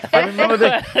 Like, I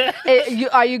remember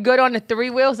Are you good on the 3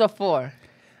 wheels or 4?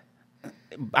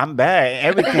 I'm bad.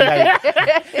 Everything.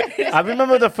 Like, I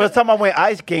remember the first time I went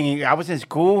ice skating. I was in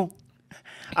school.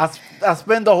 I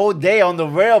spent the whole day on the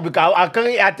rail because I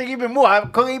couldn't even move. I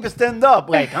couldn't even stand up.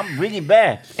 Like, I'm really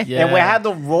bad. Yeah. And we had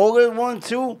the roller one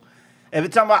too. Every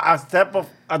time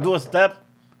I do a step,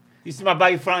 you see my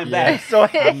body flying back. So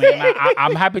I mean,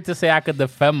 I'm happy to say I could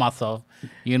defend myself.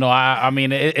 I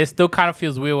mean, it still kind of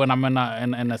feels weird when I'm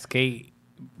in a skate,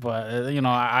 but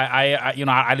I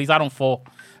at least I don't fall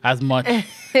as much.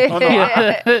 oh,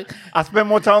 no, I spend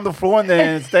more time on the floor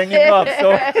than standing up.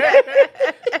 So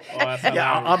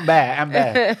yeah, I'm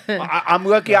bad. I'm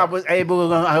lucky I was able to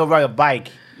learn how to ride a bike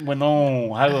with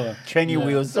no how to training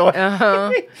wheels. So,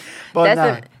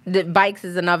 but the bikes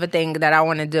is another thing that I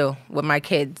want to do with my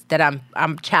kids. That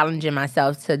I'm challenging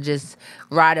myself to just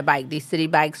ride a bike. These city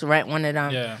bikes, rent one of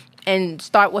them, and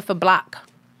start with a block.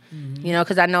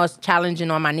 Because I know it's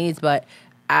challenging on my knees, but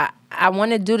I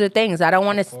want to do the things. I don't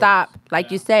want to stop. Like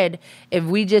you said, if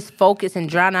we just focus and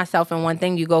drown ourselves in one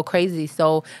thing, you go crazy.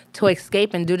 So to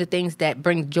escape and do the things that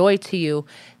bring joy to you,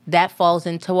 that falls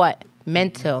into what?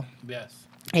 Mental. Yes.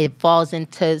 It falls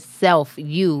into self,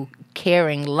 you,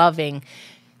 caring, loving,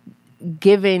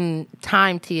 giving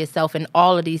time to yourself and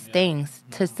all of these things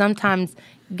to sometimes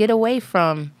get away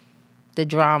from the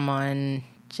drama and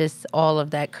just all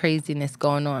of that craziness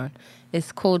going on.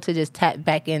 it's cool to just tap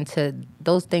back into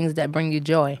those things that bring you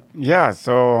joy. Yeah,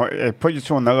 so it put you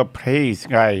to another place.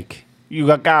 Like, you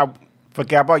got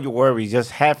forget about your worries.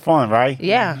 Just have fun, right?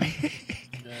 Yeah.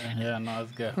 Yeah, no,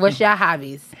 it's good. What's your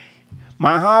hobbies?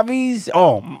 My hobbies,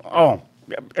 like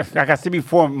I said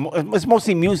before, it's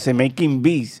mostly music, making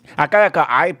beats. I got like an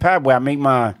iPad where I make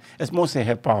it's mostly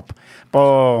hip hop.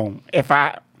 But if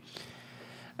I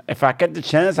get the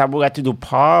chance, I would like to do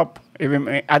pop.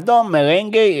 Even I do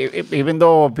merengue, even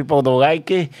though people don't like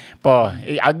it. But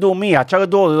I do me. I try to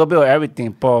do a little bit of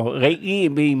everything. But lately,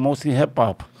 it be mostly hip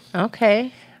hop.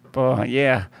 Okay. But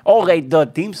yeah. Oh, like the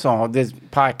theme song of this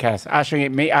podcast. I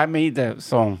made the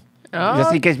song. Oh.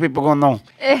 Just in case people don't know.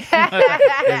 If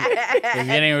you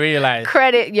didn't realize.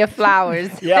 Credit your flowers.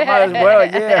 Yeah, might as well,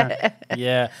 yeah.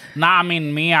 Yeah. Nah, I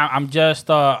mean, I'm just,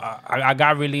 I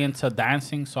got really into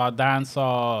dancing. So I dance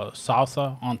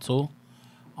salsa on too.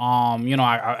 You know,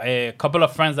 a couple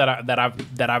of friends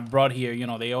that I've brought here, you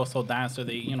know, they also dance. So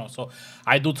so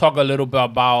I do talk a little bit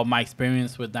about my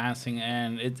experience with dancing,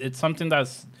 and it's something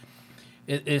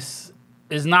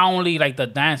it's not only like the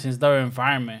dance, it's the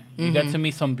environment. You get to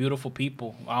meet some beautiful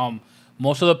people.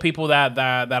 Most of the people that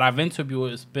I've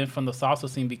interviewed has been from the salsa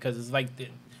scene, because it's like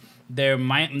their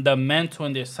mind, the mental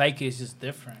and their psyche is just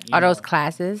different. Are those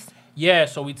classes? Yeah,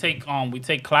 so we take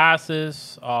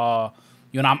classes.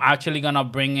 I'm actually gonna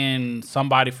bring in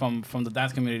somebody from the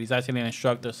dance community. He's actually an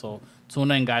instructor, so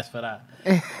tune in, guys, for that.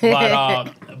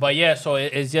 But yeah, so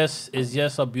it's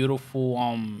just a beautiful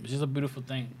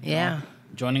thing. Yeah.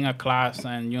 Joining a class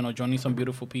and joining some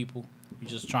beautiful people.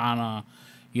 You're just trying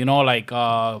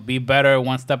to be better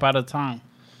one step at a time,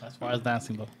 as far as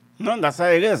dancing goes. No, that's how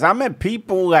it is. I met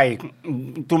people like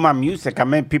through my music. I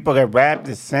met people that rap,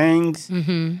 that sings,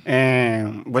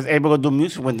 and was able to do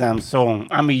music with them. So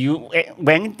I mean,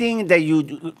 anything that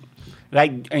you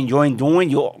like enjoying doing,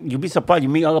 you be surprised. You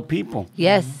meet other people.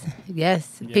 Yes.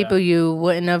 People you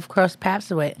wouldn't have crossed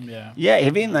paths with. Yeah. Yeah,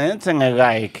 even the internet,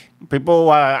 like people.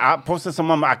 I posted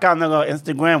I got another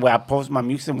Instagram where I post my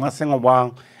music once in a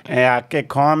while. And I get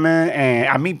comment, and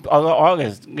I meet other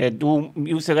artists that do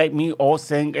music like me, all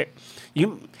sing.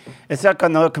 It's like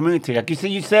another community. Like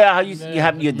you say how you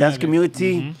have your dance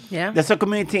community. Yeah. There's a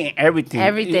community in everything.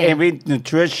 Everything. Every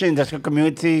nutrition, there's a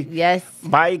community. Yes.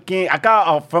 Biking. I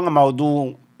got a friend of mine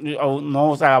who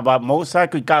knows about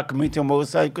motorcycle. He got a community of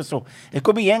motorcycle. So it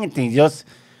could be anything. Just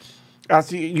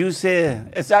as you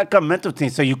said, it's like a mental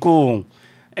thing. So you could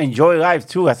enjoy life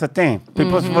too. That's the thing.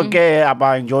 People forget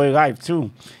about enjoy life too.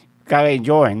 Gotta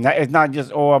enjoy. It's not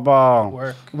just all about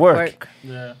work.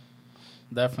 Yeah.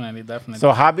 Definitely.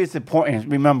 So hobby is important.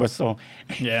 Remember. So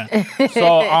Yeah.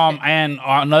 So and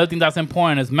another thing that's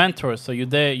important is mentors. So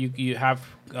you have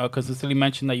consistently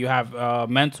mentioned that you have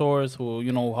mentors who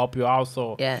help you out.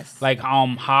 So Yes. like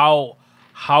how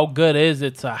good is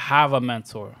it to have a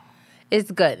mentor? It's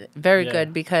good. Very Yeah.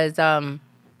 good, because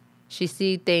she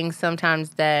see things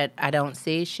sometimes that I don't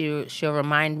see. She'll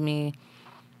remind me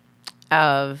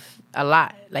of a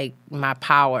lot, like my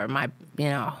power,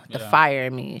 the fire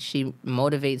in me. She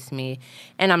motivates me,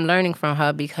 and I'm learning from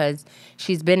her because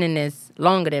she's been in this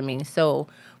longer than me. So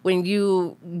when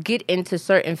you get into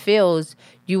certain fields,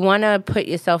 you want to put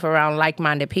yourself around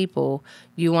like-minded people.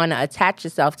 You want to attach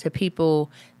yourself to people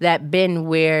that been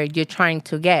where you're trying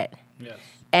to get. Yes.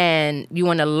 And you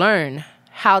want to learn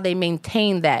how they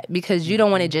maintain that, because you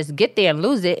don't want to just get there and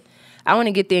lose it. I want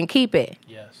to get there and keep it.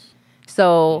 Yes.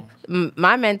 So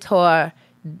my mentor,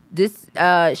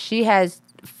 she has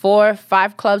 4 or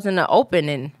 5 clubs in the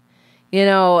opening,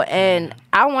 and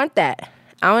I want that.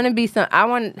 I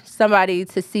want somebody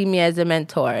to see me as a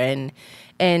mentor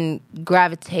and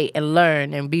gravitate and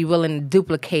learn and be willing to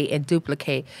duplicate.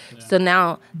 Yeah. So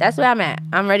now that's where I'm at.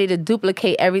 I'm ready to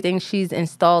duplicate everything she's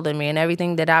installed in me, and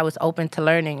everything that I was open to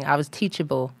learning. I was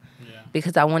teachable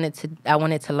because I wanted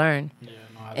to learn. Yeah,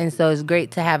 no, and so it's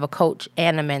great to have a coach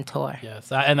and a mentor.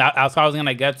 Yes, and that's what I was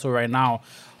gonna get to right now.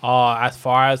 As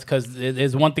far as, because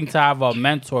it's one thing to have a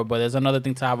mentor, but there's another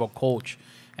thing to have a coach.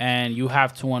 And you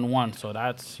have 2 in 1, so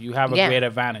you have a great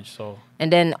advantage. So,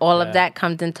 and then all of that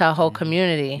comes into a whole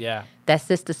community. Yeah, that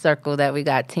sister circle that we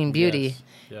got, Team Beauty,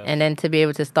 yes. And then to be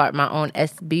able to start my own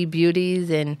SB Beauties,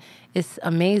 and it's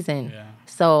amazing. Yeah.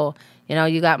 So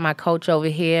you got my coach over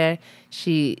here.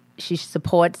 She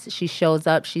supports, she shows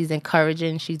up, she's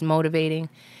encouraging, she's motivating.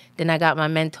 Then I got my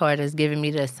mentor that's giving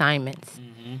me the assignments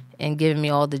and giving me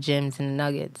all the gems and the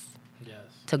nuggets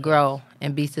to grow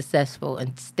and be successful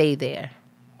and stay there.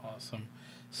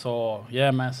 So,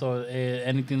 yeah, man. So,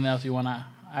 anything else you want to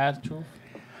add, Truth?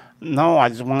 No, I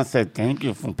just want to say thank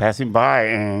you for passing by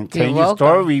and telling your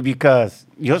story, because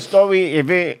your story,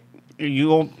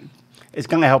 it's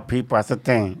gonna help people. That's the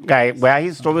thing. Like when I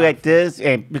hear a story like this,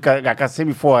 and because like I said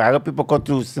before, a lot of people go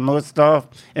through similar stuff.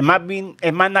 It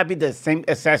might not be the same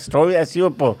exact story as you,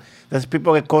 but there's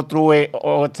people that go through it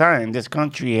all the time in this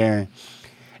country, and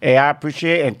I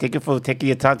appreciate it and thank you for taking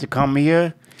your time to come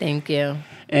here. Thank you.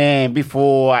 And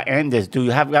before I end this, do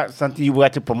you have got something you would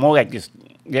like to promote? Like just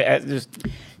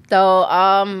So,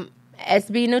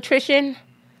 SB Nutrition.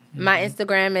 My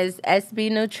Instagram is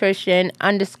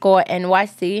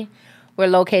SBNutrition_NYC. We're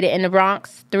located in the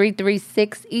Bronx,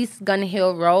 336 East Gun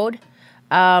Hill Road,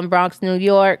 Bronx, New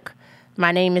York.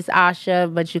 My name is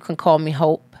Asha, but you can call me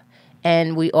Hope.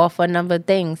 And we offer a number of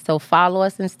things. So follow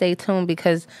us and stay tuned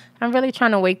because I'm really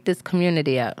trying to wake this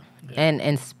community up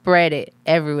and spread it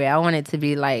everywhere. I want it to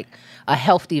be like a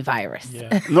healthy virus.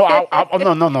 Yeah. no,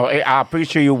 no. I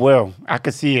appreciate you will. I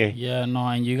can see it. Yeah, no,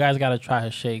 and you guys gotta try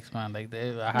her shakes, man. Like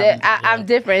I'm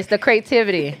different. It's the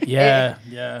creativity. Yeah.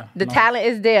 The talent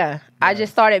is there. I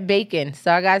just started baking,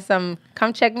 so I got some.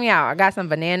 Come check me out. I got some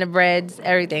banana breads,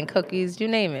 everything, cookies, you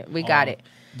name it. We got it.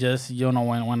 Just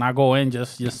when I go in,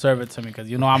 just serve it to me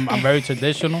because I'm very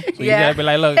traditional. So you gotta be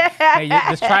like, look, hey,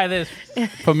 just try this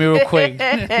for me real quick,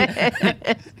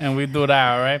 and we do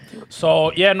that, all right?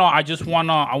 So I just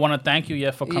wanna thank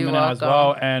you for coming in as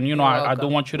well, and I do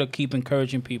want you to keep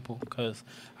encouraging people because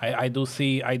I do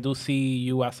see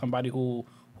you as somebody who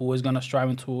is gonna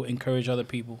strive to encourage other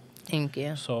people. Thank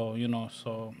you. So you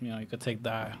could take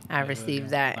that. I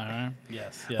received that. All right.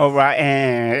 Yes. All right,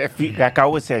 and if you, like I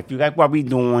always say, if you like what we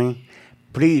doing,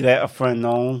 please let a friend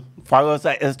know. Follow us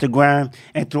on Instagram,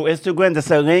 and through Instagram,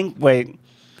 there's a link where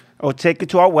it'll take you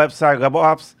to our website, Level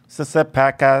Up Success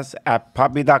Podcast at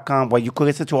Part2.com, where you can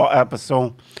listen to our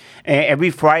episode. And every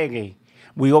Friday,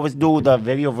 we always do the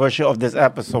video version of this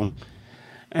episode.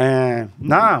 And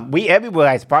we everywhere,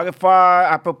 like Spotify,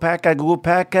 Apple Podcast, Google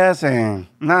Podcasts, and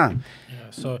Yeah,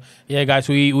 so guys,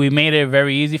 we made it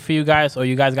very easy for you guys. All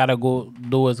you guys gotta go to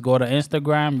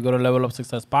Instagram, you go to Level Up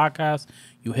Success Podcast,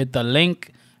 you hit the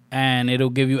link, and it'll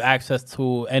give you access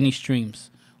to any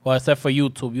streams. Well, except for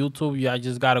YouTube. YouTube, I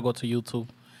just gotta go to YouTube.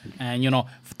 And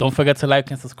don't forget to like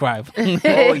and subscribe. oh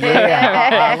yeah,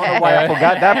 I don't know why I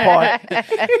forgot that part.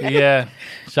 Yeah,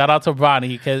 shout out to Bronny.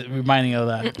 He kept reminding of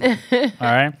that.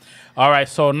 All right.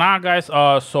 So now, guys,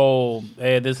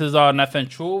 this is Nothing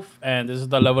Truth, and this is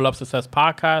the Level Up Success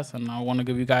Podcast, and I want to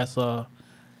give you guys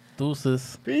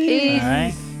deuces. Peace. All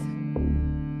right.